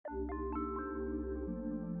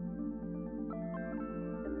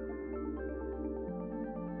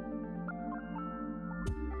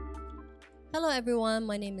Hello, everyone.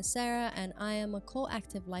 My name is Sarah, and I am a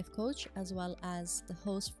co-active life coach as well as the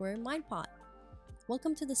host for MindPot.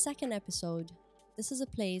 Welcome to the second episode. This is a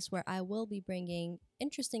place where I will be bringing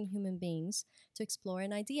interesting human beings to explore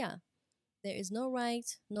an idea. There is no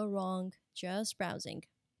right, no wrong, just browsing.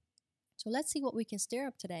 So let's see what we can stir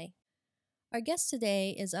up today. Our guest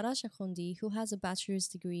today is Arash Akhundi, who has a bachelor's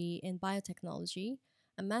degree in biotechnology,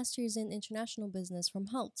 a master's in international business from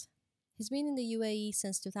HALT. He's been in the UAE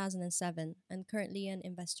since 2007 and currently an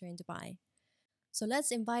investor in Dubai. So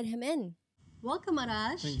let's invite him in. Welcome,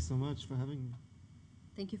 Arash. Thank you so much for having me.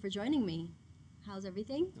 Thank you for joining me. How's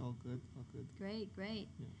everything? All good, all good. Great, great.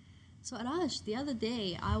 Yeah. So Arash, the other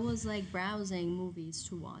day I was browsing movies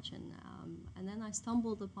to watch, and then I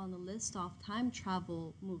stumbled upon a list of time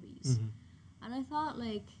travel movies, and I thought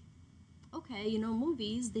okay,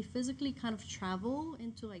 movies, they physically kind of travel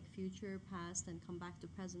into future, past, and come back to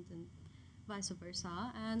present, and vice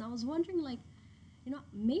versa. And I was wondering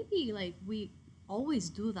maybe we always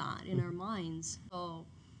do that in our minds. So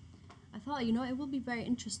I thought it would be very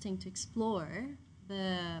interesting to explore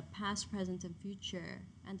the past, present, and future,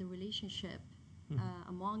 and the relationship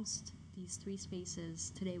amongst these three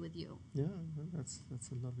spaces today with you. Yeah, that's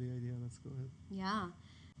a lovely idea. Let's go ahead. Yeah.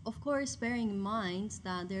 Of course, bearing in mind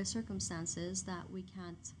that there are circumstances that we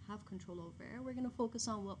can't have control over, we're going to focus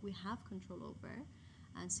on what we have control over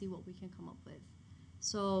and see what we can come up with.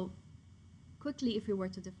 So, quickly, if we were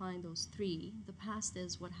to define those three, the past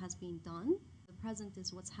is what has been done, the present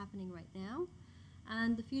is what's happening right now,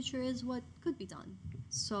 and the future is what could be done.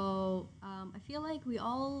 So, I feel like we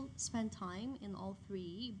all spend time in all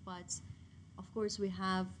three, but of course, we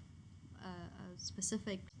have a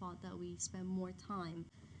specific spot that we spend more time.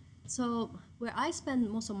 So where I spend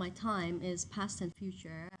most of my time is past and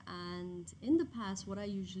future, and in the past what I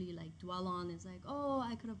usually dwell on is oh,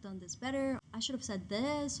 I could have done this better, I should have said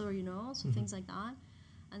this, or things like that.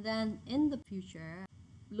 And then in the future,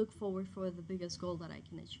 look forward for the biggest goal that I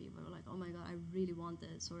can achieve, or oh my god, I really want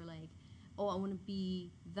this, or oh, I want to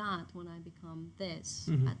be that when I become this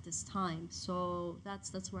at this time. So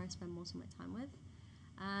that's where I spend most of my time with.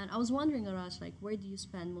 And I was wondering, Arash, where do you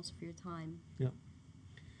spend most of your time? Yeah.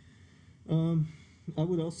 I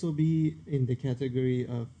would also be in the category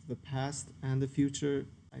of the past and the future.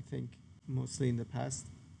 I think mostly in the past,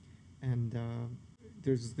 and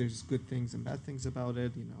there's good things and bad things about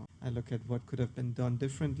it. I look at what could have been done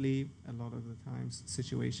differently. A lot of the times,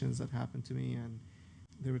 situations that happened to me, and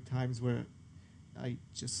there were times where I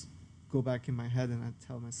just go back in my head and I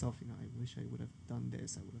tell myself, I wish I would have done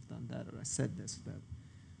this, I would have done that, or I said this, that.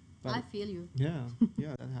 But I feel you. Yeah,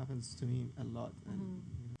 that happens to me a lot. And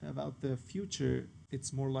about the future,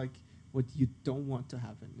 it's more like what you don't want to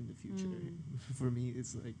happen in the future. For me,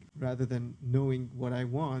 it's rather than knowing what I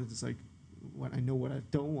want, it's what I know what I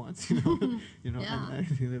don't want. Yeah. And I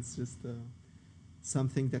think that's just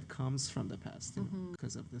something that comes from the past,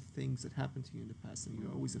 because of the things that happened to you in the past, and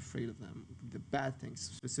you're always afraid of them, the bad things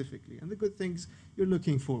specifically, and the good things you're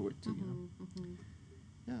looking forward to.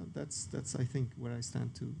 Yeah, that's I think where I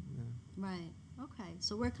stand too. Right. Okay.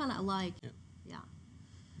 So we're kind of alike. Yeah.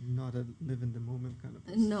 Not a live in the moment kind of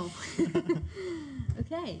person. No.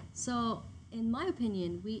 Okay. So in my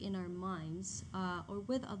opinion, we in our minds or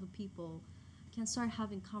with other people can start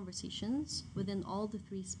having conversations within all the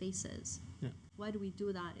three spaces. Yeah. Why do we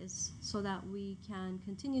do that? Is so that we can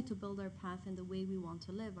continue to build our path in the way we want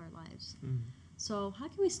to live our lives. So how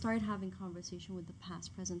can we start having conversation with the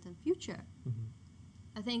past, present, and future?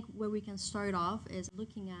 I think where we can start off is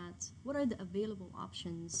looking at what are the available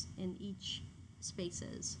options in each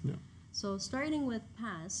spaces. Yeah. So starting with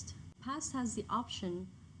past has the option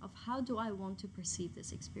of how do I want to perceive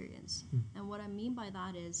this experience. And what I mean by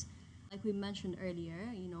that is, like we mentioned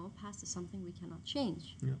earlier, past is something we cannot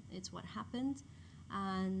change. Yeah. It's what happened,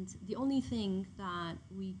 and the only thing that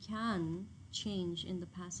we can change in the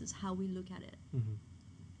past is how we look at it.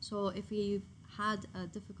 So if we've had a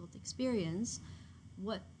difficult experience,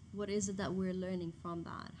 what is it that we're learning from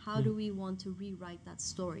that? How do we want to rewrite that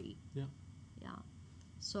story? Yeah. Yeah.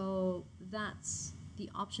 So that's the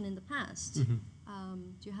option in the past.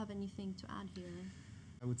 Do you have anything to add here?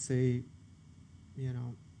 I would say,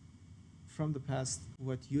 from the past,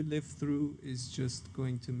 what you lived through is just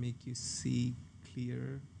going to make you see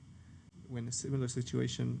clearer when a similar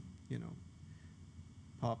situation,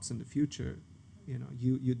 pops in the future.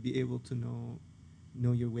 You'd be able to know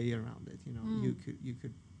your way around it. You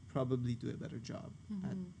could probably do a better job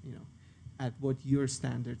at what your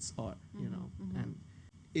standards are. And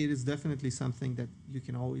it is definitely something that you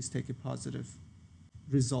can always take a positive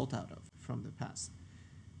result out of from the past.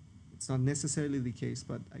 it's not necessarily the case,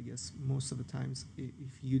 but I guess most of the times,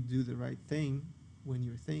 if you do the right thing when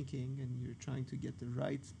you're thinking and you're trying to get the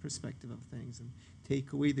right perspective of things and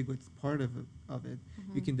take away the good part of it,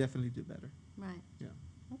 you Mhm. can definitely do better. Right. Yeah.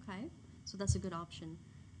 Okay. So that's a good option.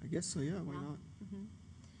 I guess so. Yeah. Why Yeah. not? Hmm.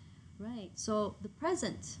 Right. So the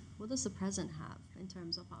present, what does the present have in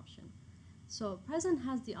terms of option? So present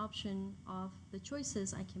has the option of the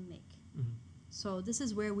choices I can make. Mm-hmm. So this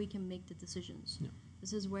is where we can make the decisions. Yeah.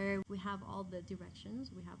 This is where we have all the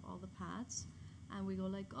directions, we have all the paths, and we go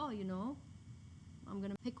like, oh, I'm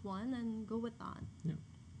gonna pick one and go with that. Yeah.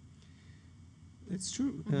 It's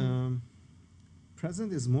true. Mhm.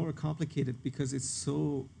 Present is more complicated because it's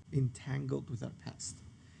so entangled with our past.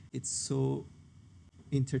 It's so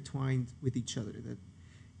intertwined with each other that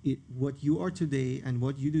what you are today and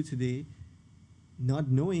what you do today, not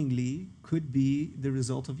knowingly, could be the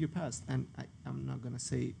result of your past. And I'm not going to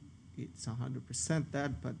say it's 100%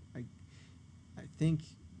 that, but I think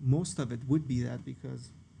most of it would be that,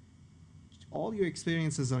 because all your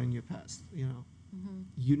experiences are in your past, Mhm.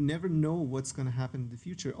 You never know what's going to happen in the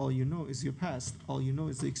future. All you know is your past. All you know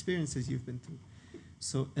is the experiences you've been through.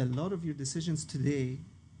 So a lot of your decisions today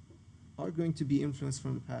are going to be influenced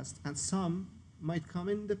from the past, and some might come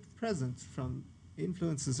in the present from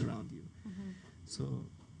influences around you. Mhm. So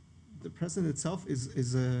the present itself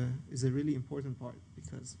is a really important part,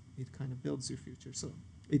 because it kind of builds your future. So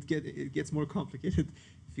it gets more complicated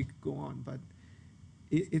if you go on, but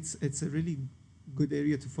it's a really good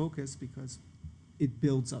area to focus, because it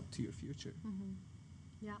builds up to your future. Mhm.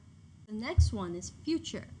 Yeah. The next one is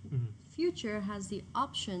future. Mm-hmm. Future has the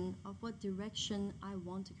option of what direction I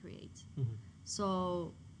want to create. Mm-hmm.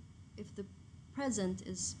 So if the present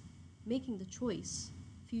is making the choice,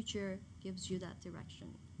 future gives you that direction.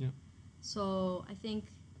 Yeah. So I think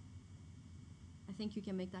you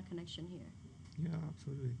can make that connection here. Yeah,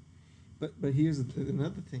 absolutely. But here's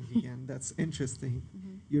another thing again that's interesting.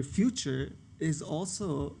 Mm-hmm. Your future is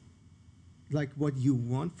also, like, what you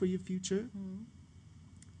want for your future Mm-hmm.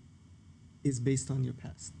 is based on your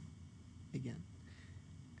past again.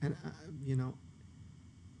 And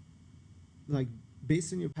like,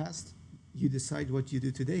 based on your past, you decide what you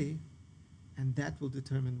do today, and that will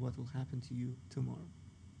determine what will happen to you tomorrow.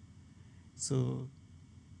 So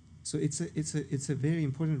it's a very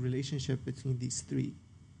important relationship between these three,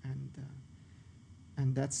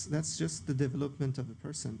 and that's just the development of a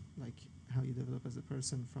person, like how you develop as a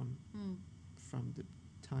person from the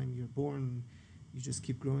time you're born. You just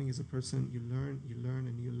keep growing as a person. You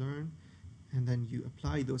learn, and then you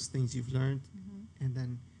apply those things you've learned, Mm-hmm. and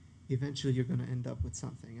then eventually you're going to end up with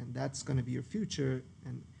something, and that's going to be your future.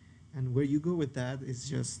 And where you go with that is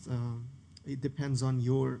just it depends on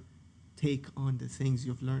your take on the things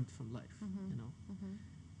you've learned from life. Mm-hmm. Mm-hmm.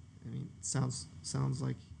 I mean, it sounds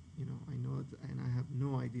like, I know it, and I have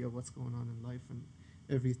no idea what's going on in life, and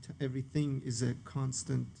everything is a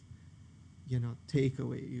constant,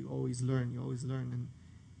 takeaway. You always learn, and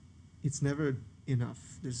it's never enough.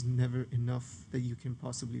 There's never enough that you can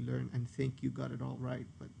possibly learn and think you got it all right.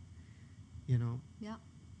 But Yeah.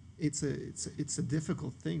 it's a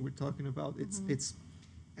difficult thing we're talking about. Mhm.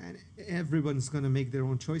 And everyone's gonna make their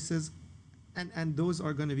own choices, and those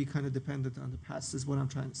are gonna be kind of dependent on the past, is what I'm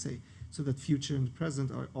trying to say. So that future and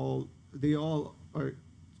present they all are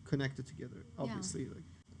connected together. Obviously, like.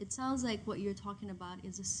 It sounds like what you're talking about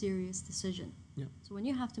is a serious decision. Yeah. So when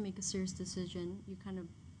you have to make a serious decision, you kind of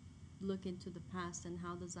look into the past and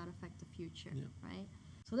how does that affect the future, Yeah. right?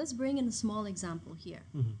 So let's bring in a small example here.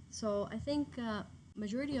 Mm-hmm. So I think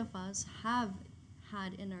majority of us have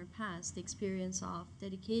had in our past the experience of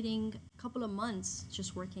dedicating a couple of months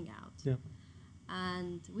just working out. Yeah.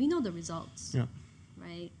 And we know the results. Yeah.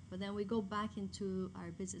 Right? But then we go back into our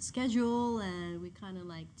busy schedule and we kind of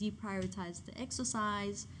like deprioritize the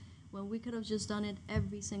exercise when we could have just done it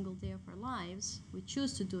every single day of our lives. We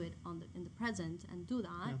choose to do it in the present and do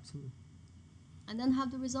that, Yeah, absolutely. and then have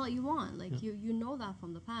the result you want. Like Yeah. you know that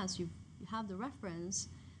from the past. You have the reference,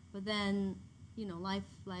 but then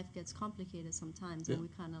life gets complicated sometimes, and Yeah. we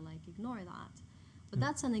kind of like ignore that. But Yeah.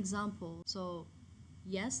 that's an example. So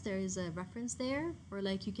yes, there is a reference there, or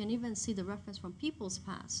like you can even see the reference from people's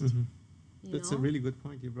past. Mm-hmm. You That's know? a really good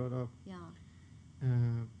point you brought up.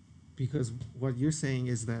 Yeah. Because what you're saying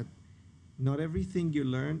is that not everything you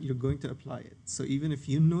learn, you're going to apply it. So even if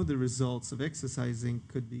you know the results of exercising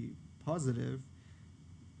could be positive,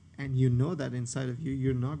 and you know that inside of you,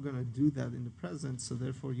 you're not going to do that in the present, so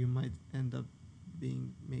therefore you might end up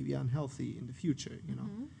being maybe unhealthy in the future,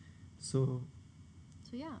 Mhm. So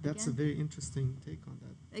So yeah, that's again, a very interesting take on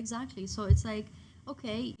that. exactly. So it's like,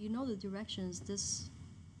 okay, you know the directions this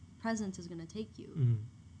present is going to take you, Mm-hmm.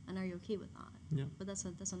 And are you okay with that? Yeah. But that's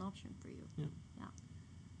an option for you. Yeah. Yeah.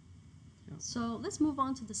 Yeah. So let's move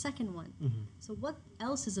on to the second one. Mm-hmm. So what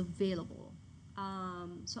else is available?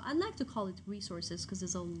 So I'd like to call it resources because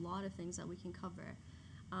there's a lot of things that we can cover.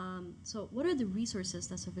 So what are the resources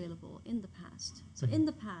that's available in the past? So Mhm. in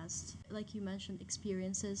the past, like you mentioned,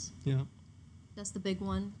 experiences. Yeah. That's the big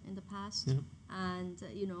one in the past. Yeah. And,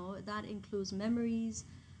 that includes memories,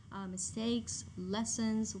 mistakes,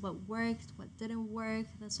 lessons, what worked, what didn't work.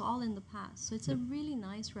 That's all in the past. So it's a Yeah. really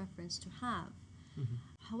nice reference to have. Mm-hmm.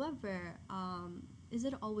 However, is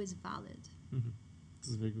it always valid? Mm-hmm. This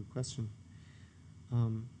is a very good question.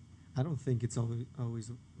 I don't think it's always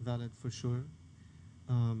valid for sure.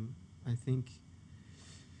 I think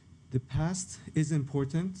the past is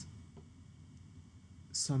important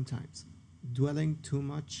sometimes. Dwelling too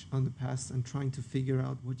much on the past and trying to figure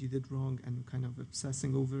out what you did wrong and kind of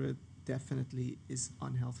obsessing over it definitely is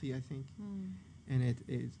unhealthy, I think. Mm. And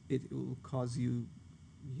it will cause you,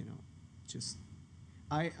 just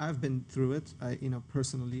I've been through it.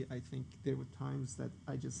 Personally, I think there were times that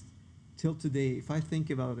I just, till today, if I think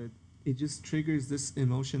about it, it just triggers this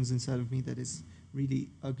emotions inside of me that is really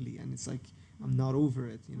ugly, and it's like I'm not over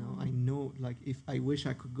it. I know, like, if I wish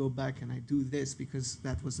I could go back and I do this because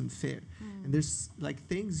that wasn't fair. And there's like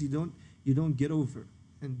things you don't get over,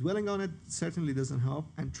 and dwelling on it certainly doesn't help.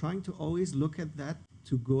 And trying to always look at that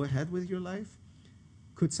to go ahead with your life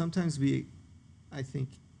could sometimes be, I think,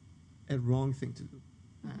 a wrong thing to do.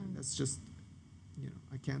 And that's just,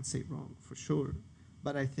 I can't say wrong for sure,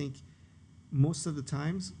 but I think most of the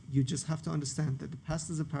times you just have to understand that the past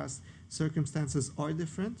is the past. Circumstances are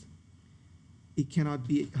different. It cannot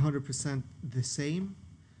be 100% the same.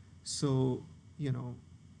 So,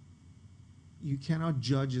 you cannot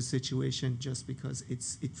judge a situation just because it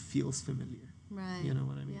feels familiar. Right. You know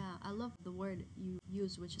what I mean? Yeah, I love the word you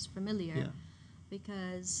use, which is familiar, Yeah.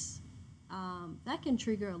 because that can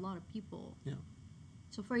trigger a lot of people. Yeah.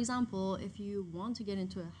 So, for example, if you want to get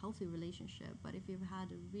into a healthy relationship, but if you've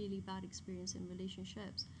had a really bad experience in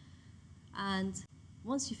relationships, and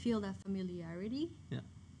once you feel that familiarity, Yeah.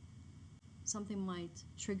 something might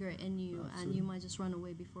trigger in you, and Absolutely. you might just run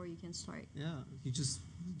away before you can start. Yeah. You just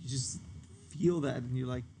feel that, and you're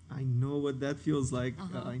like, I know what that feels like.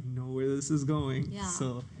 Uh-huh. I know where this is going. Yeah.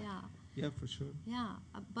 So, Yeah. yeah, for sure. Yeah,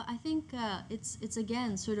 but I think it's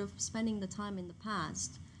again sort of spending the time in the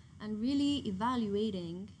past and really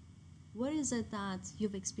evaluating what is it that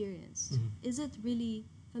you've experienced. Mhm. Is it really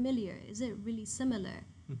familiar? Is it really similar?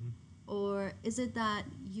 Mm-hmm. Or is it that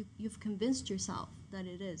you've convinced yourself that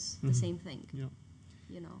it is the Mhm. same thing? Yeah.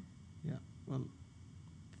 You know? Yeah. Well,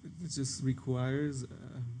 it just requires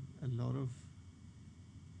a lot of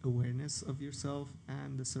awareness of yourself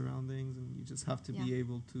and the surroundings, and you just have to be Yeah.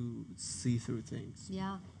 able to see through things.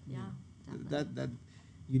 Yeah, yeah. Definitely. That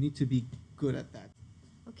you need to be good at that.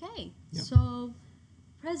 Okay, Yeah. so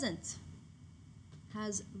present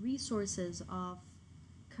has resources of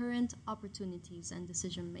current opportunities and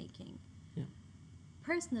decision making. Yeah.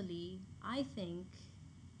 Personally, I think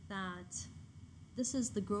that this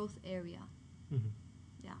is the growth area. Mm-hmm.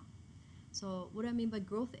 Yeah. So what I mean by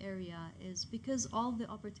growth area is because all the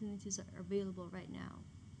opportunities are available right now.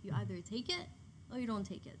 You either take it or you don't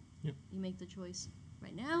take it. Yep. You make the choice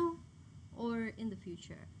right now or in the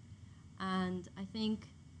future. And I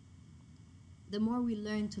think the more we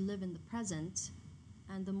learn to live in the present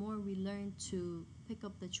and the more we learn to pick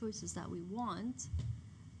up the choices that we want,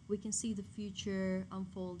 we can see the future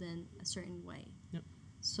unfold in a certain way. Yep.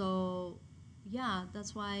 So, yeah,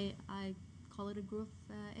 that's why I call it a growth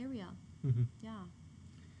area. Mm-hmm. Yeah.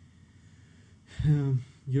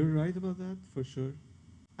 You're right about that, for sure.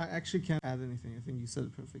 I actually can't add anything. I think you said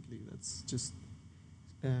it perfectly. That's just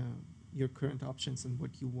your current options and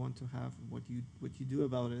what you want to have, and what you do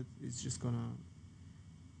about it is just gonna,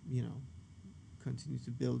 continue to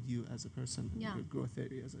build you as a person. And Yeah. your growth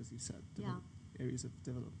areas, as you said, areas of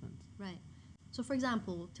development. Right. So, for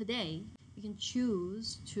example, today you can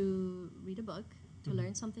choose to read a book, to Mhm.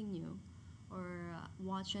 learn something new, or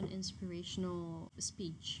watch an inspirational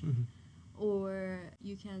speech, Mm-hmm. or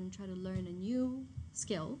you can try to learn a new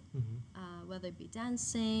skill, Mm-hmm. whether it be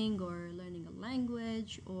dancing or learning a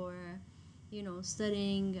language or,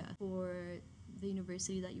 studying for the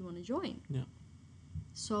university that you want to join. Yeah.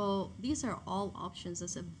 So these are all options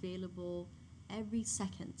that's available every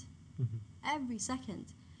second. Mm-hmm. Every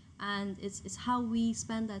second. And it's how we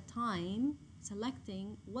spend that time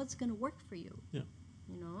selecting what's going to work for you. Yeah.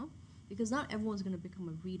 Because not everyone's going to become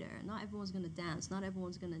a reader, not everyone's going to dance, not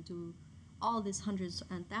everyone's going to do all these hundreds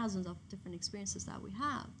and thousands of different experiences that we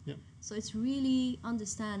have. Yeah. So it's really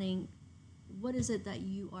understanding what is it that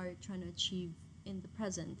you are trying to achieve in the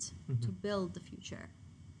present Mhm. to build the future.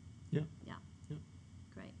 Yeah. Yeah. Yeah.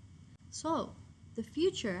 Great. So, the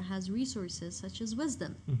future has resources such as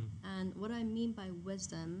wisdom. Mhm. And what I mean by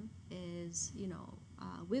wisdom is,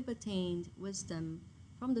 we've attained wisdom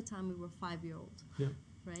from the time we were 5-year-old, Yeah.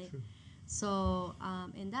 right? True. So,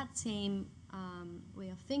 in that same way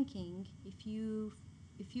of thinking, if you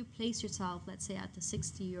place yourself, let's say, at the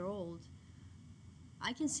 60-year-old,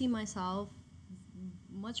 I can see myself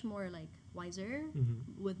much more like wiser,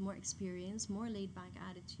 Mhm. with more experience, more laid back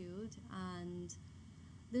attitude, and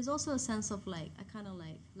there's also a sense of like I kind of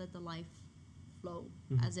like let the life flow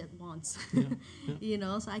Mhm. as it wants. Yeah.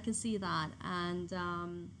 Yeah. So I can see that, and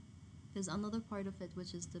there's another part of it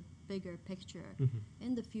which is the bigger picture. Mhm.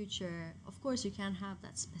 In the future, of course, you can't have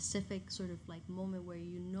that specific sort of like moment where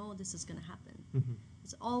this is going to happen. Mhm.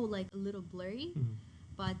 It's all like a little blurry, Mhm.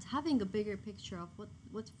 but having a bigger picture of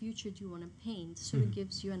what future do you want to paint sort of Mhm.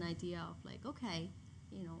 gives you an idea of like, okay,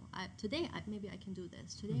 today maybe I can do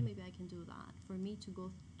this. Today Mhm. maybe I can do that. For me to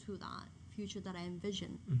go to that future that I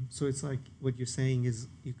envision. Mhm. So it's like what you're saying is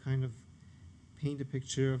you kind of paint a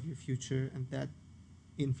picture of your future, and that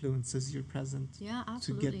influences your present Yeah, to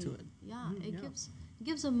absolutely. get to it. Yeah, Mm, it yeah.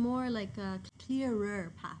 gives a more like a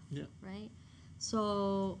clearer path. Yeah. Right.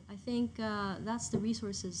 So I think that's the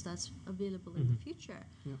resources that's available in the Mhm. future,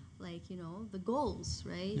 Yeah. like the goals,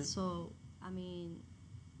 right? Yeah. So I mean,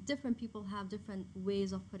 different people have different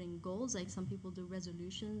ways of putting goals. Like some people do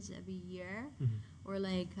resolutions every year, Mhm. or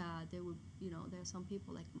like there would there are some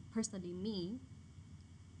people like personally me.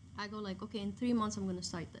 I go like, okay, in 3 months I'm gonna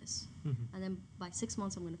start this, Mhm. and then by 6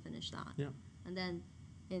 months I'm gonna finish that, Yeah. and then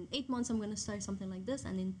in 8 months I'm gonna start something like this,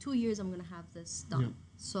 and in 2 years I'm gonna have this done. Yeah.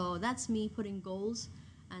 So that's me putting goals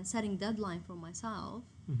and setting deadline for myself,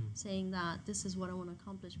 Mhm. saying that this is what I want to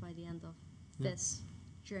accomplish by the end of Yeah. this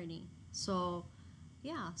journey. So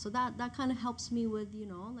yeah, so that kind of helps me with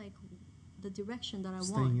like the direction that I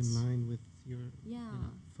Staying want. in line with your Yeah,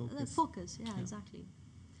 focus. focus. Yeah, Yeah. exactly.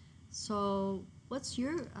 So what's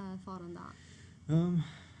your thought on that?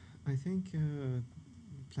 I think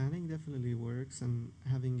planning definitely works, and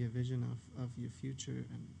having a vision of your future,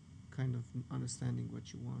 and kind of understanding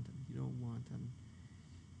what you want and you don't want, and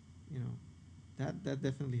that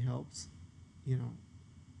definitely helps, you know,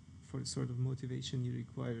 for the sort of motivation you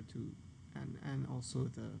require to, and also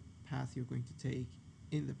the path you're going to take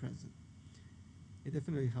in the present. It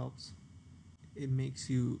definitely helps. It makes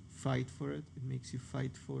you fight for it. It makes you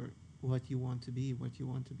fight for what you want to be, what you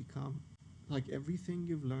want to become. Like everything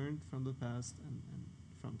you've learned from the past, and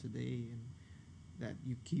from today, and that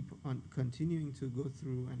you keep on continuing to go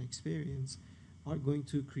through and experience, are going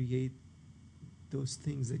to create those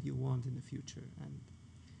things that you want in the future.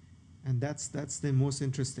 And that's the most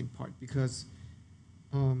interesting part, because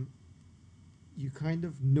you kind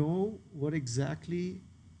of know what exactly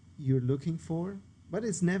you're looking for, but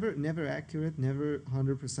it's never accurate, never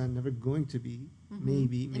 100%, never going to be. Mhm.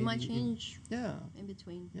 Maybe It might change yeah, in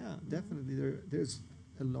between. yeah, Mhm. definitely. There's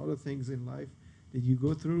a lot of things in life that you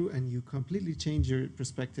go through, and you completely change your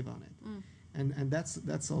perspective on it. Mm. And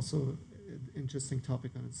that's also an interesting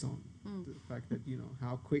topic on its own. Mm. The fact that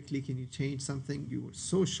how quickly can you change something you were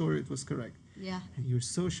so sure it was correct, Yeah. and you're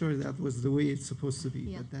so sure that was the way it's supposed to be,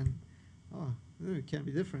 Yeah. but then it can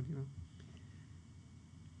be different.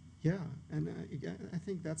 Yeah, and I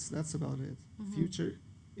think that's about it. Mhm. Future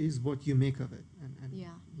is what you make of it, and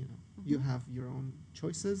Yeah. you Mhm. have your own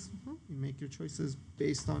choices. Mhm. You make your choices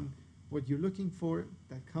based on what you're looking for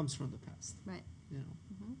that comes from the past. Right. You know.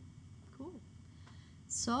 Mm-hmm. Cool.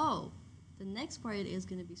 So the next part is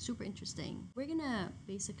going to be super interesting. We're going to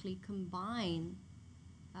basically combine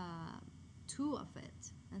two of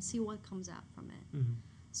it and see what comes out from it. Mm-hmm.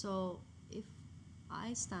 So if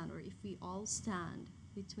I stand, or if we all stand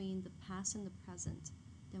between the past and the present,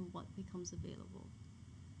 then what becomes available?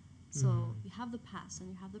 So Mhm. you have the past and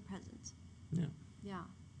you have the present. Yeah. Yeah.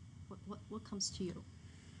 What comes to you?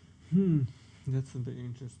 That's a very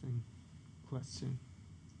interesting question.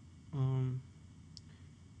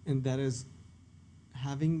 And that is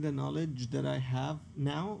having the knowledge that I have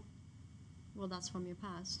now. Well, that's from your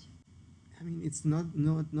past. I mean, it's not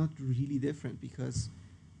really different, because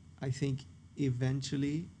I think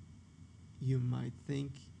eventually you might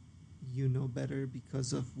think you know better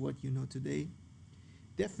because of what you know today.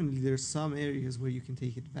 Definitely, there's some areas where you can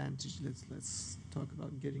take advantage. Let's talk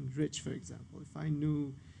about getting rich, for example. If I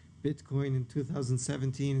knew Bitcoin in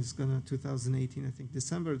 2017 is gonna 2018, I think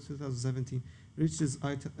December 2017, reached its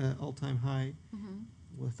all-time high. Mm-hmm.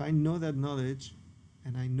 Well, if I know that knowledge,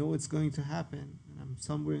 and I know it's going to happen, and I'm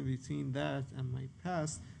somewhere in between that and my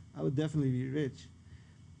past, I would definitely be rich.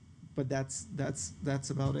 but that's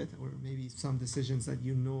about it. Or maybe some decisions that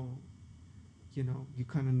you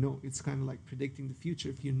kind of know. It's kind of like predicting the future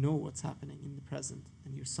if you know what's happening in the present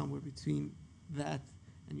and you're somewhere between that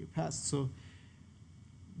and your past. So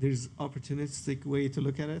there's opportunistic way to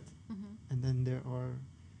look at it, Mm-hmm. and then there are,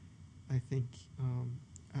 I think,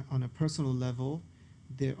 on a personal level,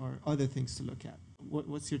 there are other things to look at.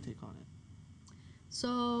 What's your take on it?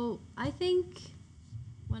 So I think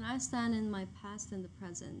when I stand in my past and the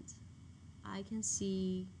present, I can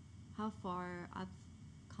see how far I've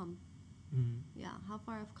come. Mm-hmm. Yeah, how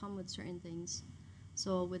far I've come with certain things.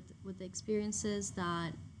 So with the experiences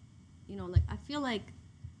that, like I feel like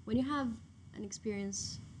when you have an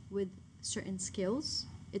experience with certain skills,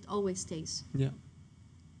 it always stays. Yeah.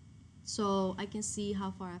 So I can see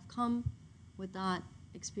how far I've come with that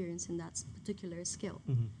experience in that particular skill.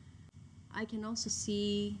 Mm-hmm. I can also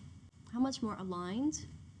see how much more aligned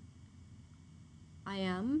I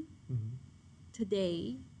am Mm-hmm.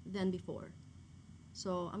 today than before.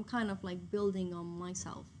 So I'm kind of like building on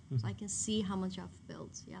myself. So Mm-hmm. I can see how much I've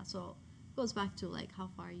built. Yeah. So it goes back to like how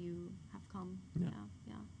far you have come. Yeah.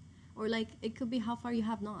 Yeah. Or like it could be how far you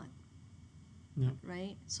have not. Yeah.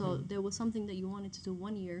 Right. So Yeah. there was something that you wanted to do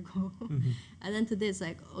 1 year ago, Mm-hmm. and then today it's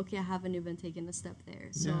like, okay, I haven't even taken a step there.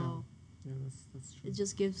 So Yeah, that's true. it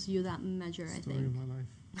just gives you that measure, I Story think. of my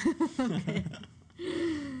life. Okay.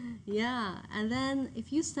 Yeah, and then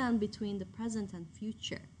if you stand between the present and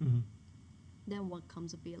future, Mm-hmm. then what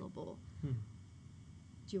comes available? Hmm.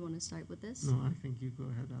 Do you want to start with this? No, I think you go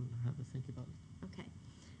ahead. I'll have a think about it. Okay.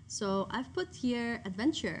 So I've put here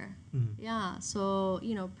adventure. Mm-hmm. Yeah, so,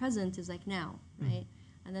 present is like now, Mhm. right?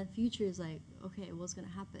 And then future is like, okay, what's going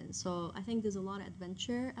to happen? So I think there's a lot of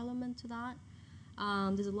adventure element to that.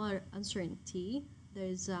 There's a lot of uncertainty.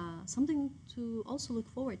 There's something to also look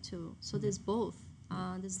forward to. So Mhm. there's both.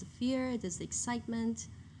 There's the fear, there's the excitement,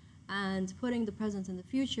 and putting the present and the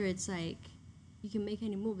future, it's like you can make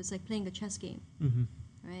any move. It's like playing a chess game, Mm-hmm.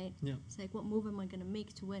 right? Yeah. It's like, what move am I going to make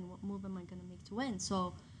to win? What move am I going to make to win?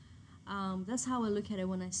 So that's how I look at it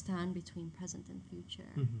when I stand between present and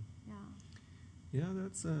future. Mm-hmm. Yeah. Yeah,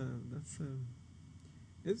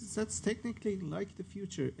 that's technically like the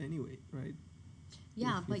future anyway, right?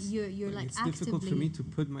 Yeah, If but it's- you're like it's actively. difficult for me to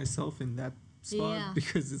put myself in that spot Yeah.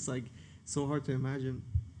 because it's like so hard to imagine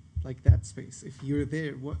like that space. If you're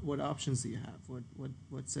there, what options do you have?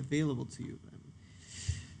 What's available to you?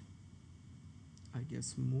 I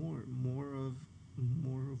guess more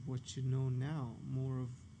of what you know now, more of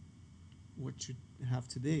what you have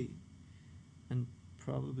today, and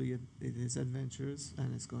probably it is adventurous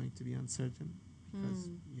and it's going to be uncertain because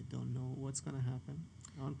you don't know what's going to happen.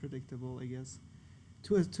 Unpredictable, I guess,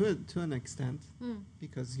 to an extent, Mm.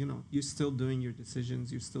 because you're still doing your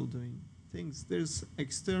decisions, you're still doing things. There's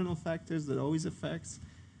external factors that always affects,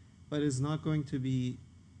 but it's not going to be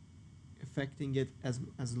affecting it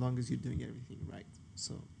as long as you're doing everything right.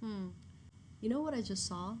 So You know what I just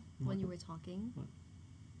saw when What? you were talking? What?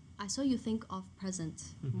 I saw you think of present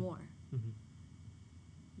Mhm. more. mhm.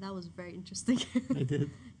 That was very interesting. I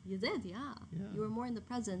did. You did, yeah. Yeah. You were more in the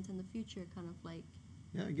present and the future, kind of like.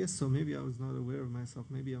 Yeah, I guess so. Maybe I was not aware of myself.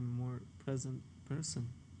 Maybe I'm a more present person.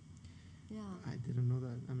 Yeah. I didn't know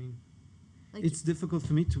that. I mean, Like, it's difficult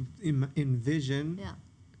for me to envision. yeah.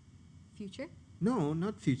 Future? No,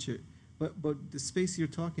 not future, but the space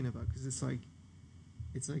you're talking about, because it's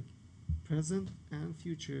like present and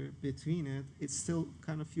future. Between it, it's still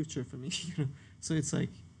kind of future for me. So it's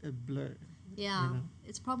like a blur. Yeah. You know?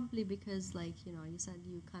 It's probably because, like, you said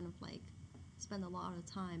you kind of like spend a lot of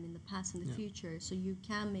time in the past and the Yeah. future, so you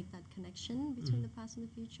can make that connection between Mhm. the past and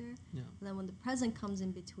the future. Yeah, And then when the present comes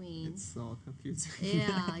in between. it's all confusing.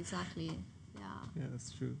 Yeah, exactly. Yeah. Yeah,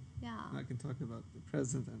 that's true. Yeah. I can talk about the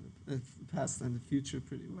present and the past and the future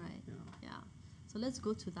pretty well. Right. Yeah. Yeah. So let's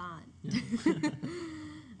go to that.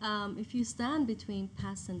 Yeah. If you stand between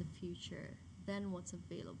past and the future, then what's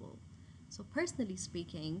available? So personally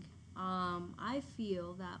speaking, I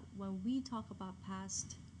feel that when we talk about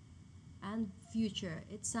past and future,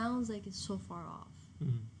 it sounds like it's so far off,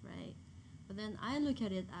 Mhm. right? But then I look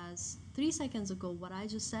at it as 3 seconds ago, what I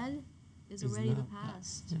just said is Is already the now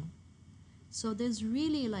past. Yeah. So there's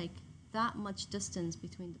really like that much distance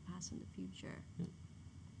between the past and the future. Yeah.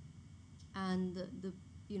 And the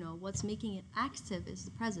what's making it active is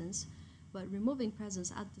the presence, but removing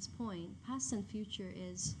presence at this point, past and future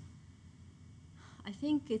is, I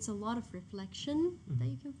think it's a lot of reflection that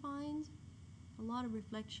Mhm. you can find, a lot of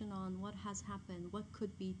reflection on what has happened, what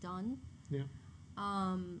could be done. Yeah.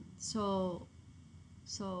 So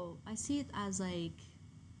I see it as like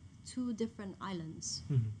two different islands.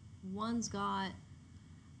 Mhm. One's got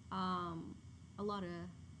a lot of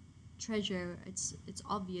treasure, it's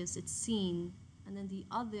obvious, it's seen, and then the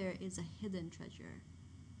other is a hidden treasure.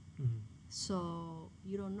 Mhm. So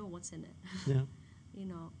you don't know what's in it. Yeah. You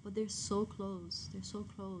know, but they're so close. They're so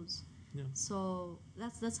close. Yeah. So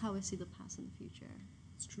that's how I see the past and the future.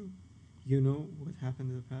 It's true. You know what happened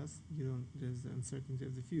in the past. You don't. There's the uncertainty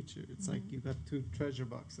of the future. It's like Mhm. you got two treasure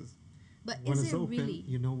boxes. But One is is it open. really?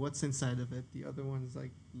 You know what's inside of it. The other one is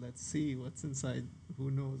like, let's see what's inside.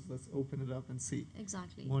 Who knows? Let's open it up and see.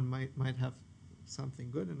 Exactly. One might have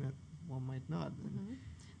something good in it. One might not. And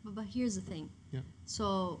Mhm. But here's the thing. Yeah.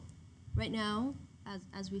 So right now,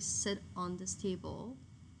 as we sit on this table,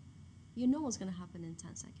 you know what's gonna happen in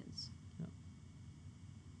 10 seconds. Yeah.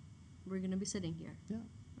 We're gonna be sitting here, Yeah.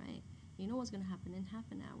 right? You know what's gonna happen in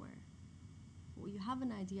half an hour. Well, you have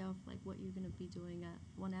an idea of like what you're gonna be doing at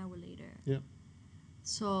 1 hour later. Yeah.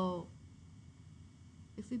 So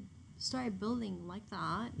if we start building like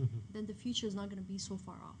that, Mhm. then the future is not gonna be so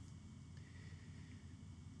far off.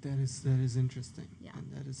 That is interesting. Yeah.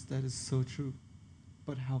 And that is so true.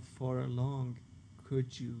 But how far along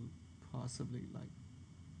could you possibly like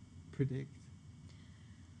predict?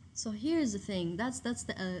 So here's the thing. That's the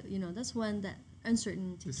that's when the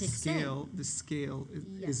uncertainty The kicks scale. in. The scale is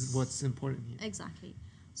Yes. what's important here. Exactly.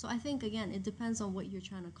 So I think again, it depends on what you're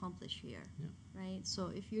trying to accomplish here, Yeah. right? So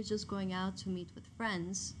if you're just going out to meet with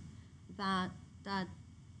friends, that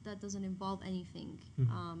doesn't involve anything.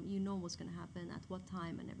 Mhm. You know what's going to happen at what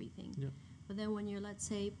time and everything. Yeah. But then when you're, let's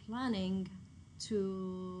say, planning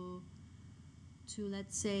to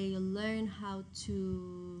let's say learn how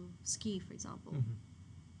to ski, for example, Mhm.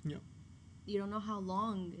 Yeah. you don't know how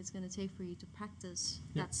long it's going to take for you to practice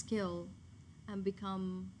Yeah. that skill and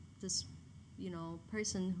become this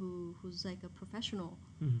person who's like a professional.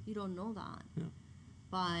 Mhm. You don't know that. Yeah.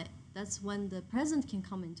 But that's when the present can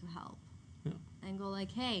come in to help Yeah. and go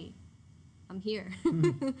like, hey, I'm here.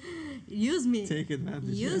 Mhm. Use me. Take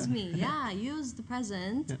advantage. Use yeah. me. Yeah, use the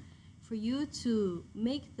present Yeah. for you to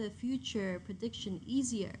make the future prediction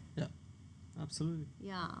easier. Yeah. Absolutely.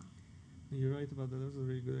 Yeah. You're right about that. That was a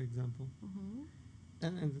really good example. Hmm.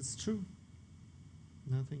 And it's true.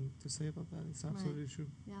 Nothing to say about that. It's absolutely true.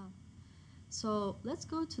 Yeah. So let's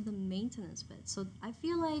go to the maintenance bit. So I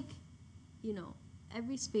feel like,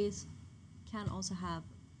 every space can also have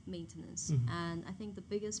maintenance. Mhm. And I think the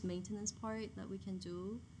biggest maintenance part that we can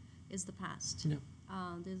do is the past. Yeah.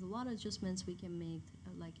 There's a lot of adjustments we can make.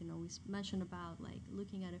 We mentioned about like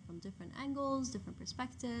looking at it from different angles, different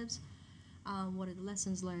perspectives, what are the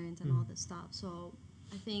lessons learned and all Mhm. this stuff. So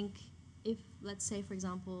I think if, let's say, for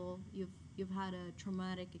example, you've had a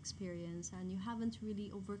traumatic experience and you haven't really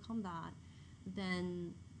overcome that,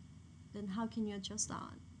 then how can you adjust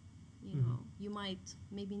that? Mhm. You might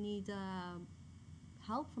maybe need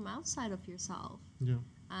help from outside of yourself, Yeah.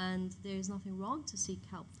 and there's nothing wrong to seek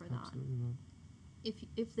help for that. Absolutely not.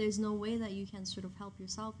 If there's no way that you can sort of help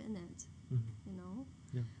yourself in it, Mhm.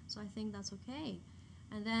 Yeah. So I think that's okay.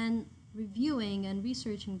 And then reviewing and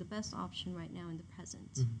researching the best option right now in the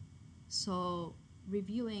present. Mhm. So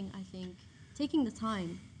reviewing, I think, taking the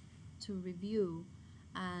time to review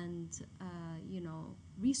and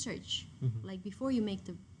research, Mhm. like before you make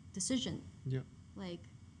the decision, Yeah. like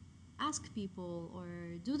ask people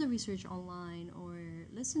or do the research online or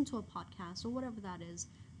listen to a podcast or whatever that is.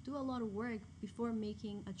 Do a lot of work before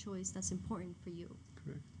making a choice that's important for you.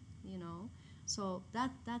 Correct. So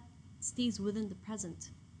that stays within the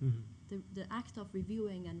present. Mhm. The act of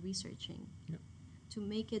reviewing and researching, Yeah. to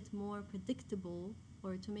make it more predictable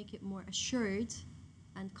or to make it more assured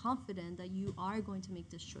and confident that you are going to make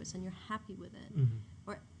this choice and you're happy with it. Mhm.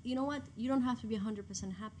 Or you know what, you don't have to be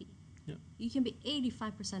 100% happy. Yeah. You can be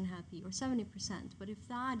 85% happy or 70%, but if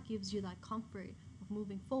that gives you that comfort of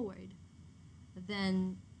moving forward,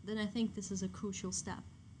 then I think this is a crucial step.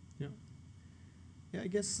 Yeah. Yeah, I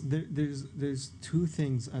guess there's two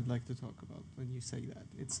things I'd like to talk about when you say that.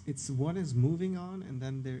 It's one is moving on, and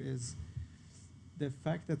then there is the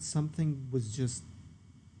fact that something was just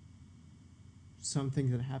something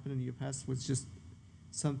that happened in your past was just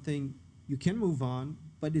something you can move on,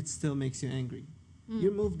 but it still makes you angry. Mm.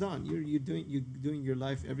 You moved on. You're doing your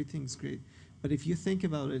life. Everything's great, but if you think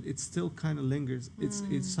about it, it still kind of lingers. It's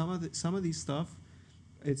some of these stuff.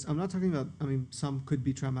 I'm not talking about. I mean, some could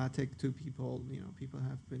be traumatic to people. People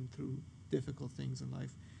have been through difficult things in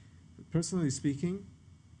life. But personally speaking,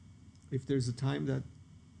 if there's a time that,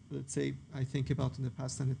 let's say, I think about in the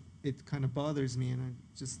past and it kind of bothers me, and I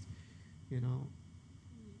just,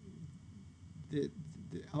 the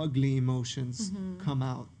ugly emotions Mhm. come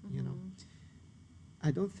out. Mhm.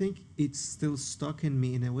 I don't think it's still stuck in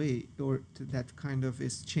me in a way, or that kind of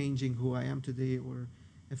is changing who I am today or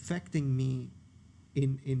affecting me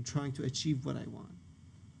in trying to achieve what I want.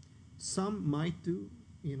 Some might do,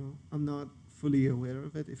 you know, I'm not fully aware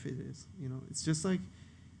of it if it is, you know. It's just like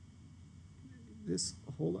this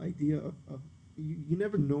whole idea of you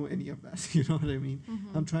never know any of that, you know what I mean?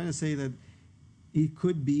 I'm trying to say that it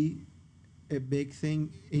could be a big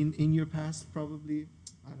thing in your past, probably.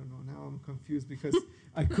 I don't know, now I'm confused because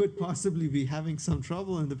I could possibly be having some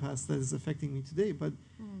trouble in the past that is affecting me today, but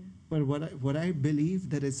what I believe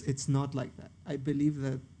that it's not like that. I believe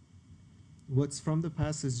that what's from the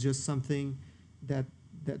past is just something that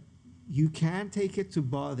you can take it to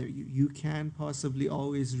bother you. You can possibly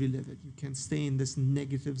always relive it. You can stay in this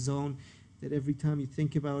negative zone that every time you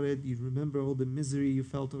think about it, you remember all the misery you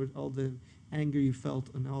felt or all the anger you felt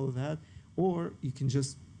and all of that. Or you can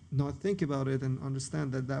just not think about it and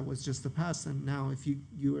understand that that was just the past. And now if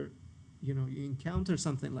you encounter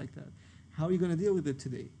something like that, how are you going to deal with it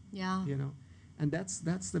today? Yeah. You know? And that's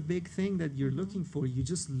the big thing that you're looking for. You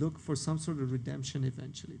just look for some sort of redemption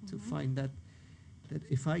eventually to find that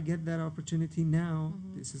if I get that opportunity now,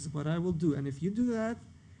 this is what I will do. And if you do that,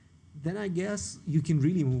 then I guess you can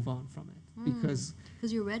really move on from it because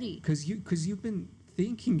you're ready. Because you've been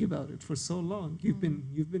thinking about it for so long. You've been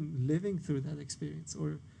living through that experience,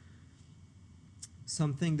 or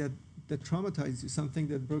something that traumatized you, something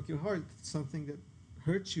that broke your heart, something that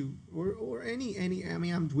hurt you, or any. I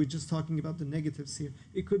mean, we're just talking about the negatives here.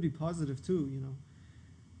 It could be positive too, you know.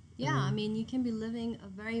 Yeah, I mean, you can be living a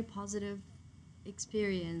very positive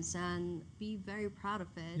experience and be very proud of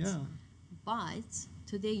it. Yeah. But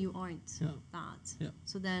today you aren't that. Yeah.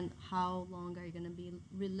 So then how long are you going to be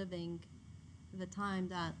reliving the time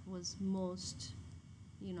that was most,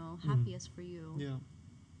 happiest for you? Yeah.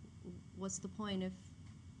 What's the point if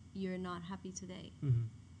you're not happy today? And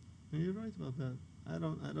you're right about that. I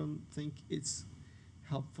don't think it's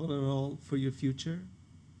helpful at all for your future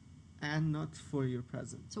and not for your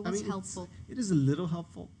present. So what's helpful? It is a little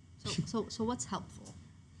helpful. So what's helpful?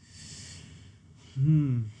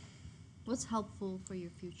 What's helpful for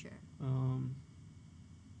your future? I'm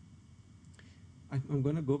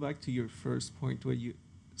going to go back to your first point where you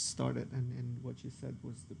started, and what you said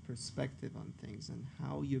was the perspective on things and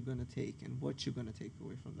how you're going to take and what you're going to take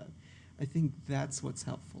away from that. I think that's what's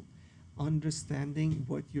helpful. Understanding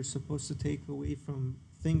what you're supposed to take away from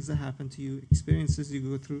things that happen to you, experiences you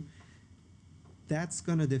go through, that's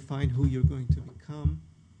going to define who you're going to become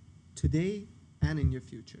today and in your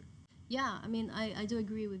future. Yeah, I mean, I do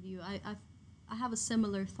agree with you. I have a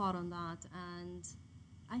similar thought on that, and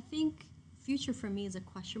I think future for me is a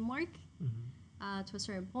question mark to a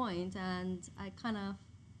certain point, and I kind of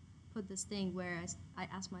put this thing where I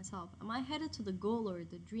ask myself, am I headed to the goal or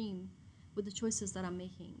the dream with the choices that I'm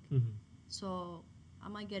making? So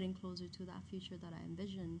am I getting closer to that future that I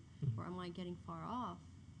envision, or am I getting far off?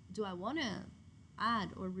 Do I want to add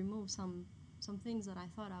or remove some things that I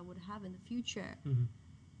thought I would have in the future?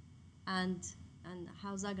 And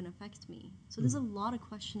how's that going to affect me? So there's a lot of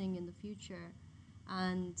questioning in the future,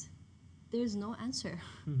 and there's no answer.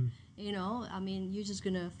 I mean, you're just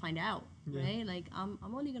going to find out, right? Like, I'm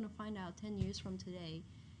only going to find out 10 years from today.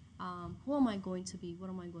 Who am I going to be? What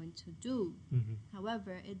am I going to do?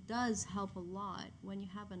 However, it does help a lot when you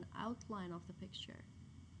have an outline of the picture.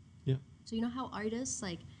 Yeah. So you know how artists,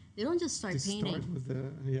 like, they don't just start painting. Start with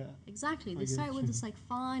the, Exactly. They start with this, like,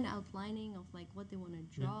 fine outlining of, like, what they want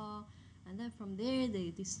to draw. And then from there,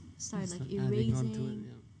 they start, like, erasing.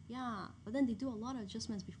 Yeah. But then they do a lot of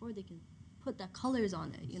adjustments before they can put the colors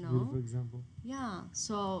on it, For example. Yeah.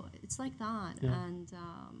 So it's like that. Yeah. And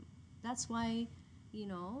that's why,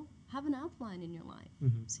 have an outline in your life.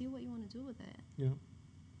 See what you want to do with it. Yeah.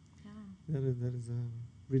 Yeah. That is a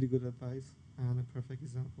really good advice and a perfect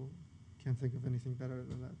example. Can't think of anything better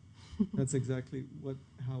than that. That's exactly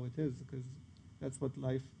how it is, because that's what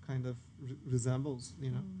life kind of resembles,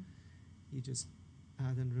 You just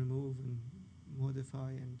add and remove and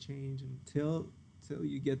modify and change until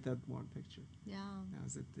you get that one picture. Yeah. Now,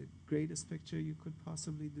 is it the greatest picture you could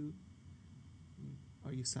possibly do?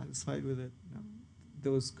 Are you satisfied with it? No.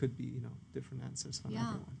 Those could be, different answers from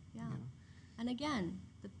everyone. Yeah. And again,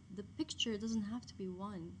 the picture doesn't have to be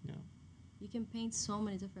one. Yeah. You can paint so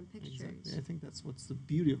many different pictures. Exactly. I think that's what's the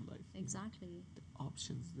beauty of life. Exactly. The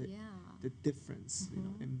options, the difference,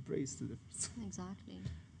 embrace the difference. Exactly.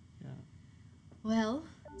 Yeah. Well,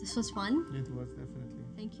 this was fun. It was definitely.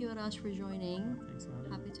 Thank you, Arash, for joining. Thanks for having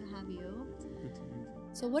me. Happy to have you. Good to meet you.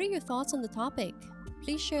 So what are your thoughts on the topic?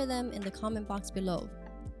 Please share them in the comment box below.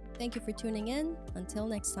 Thank you for tuning in. Until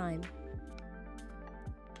next time.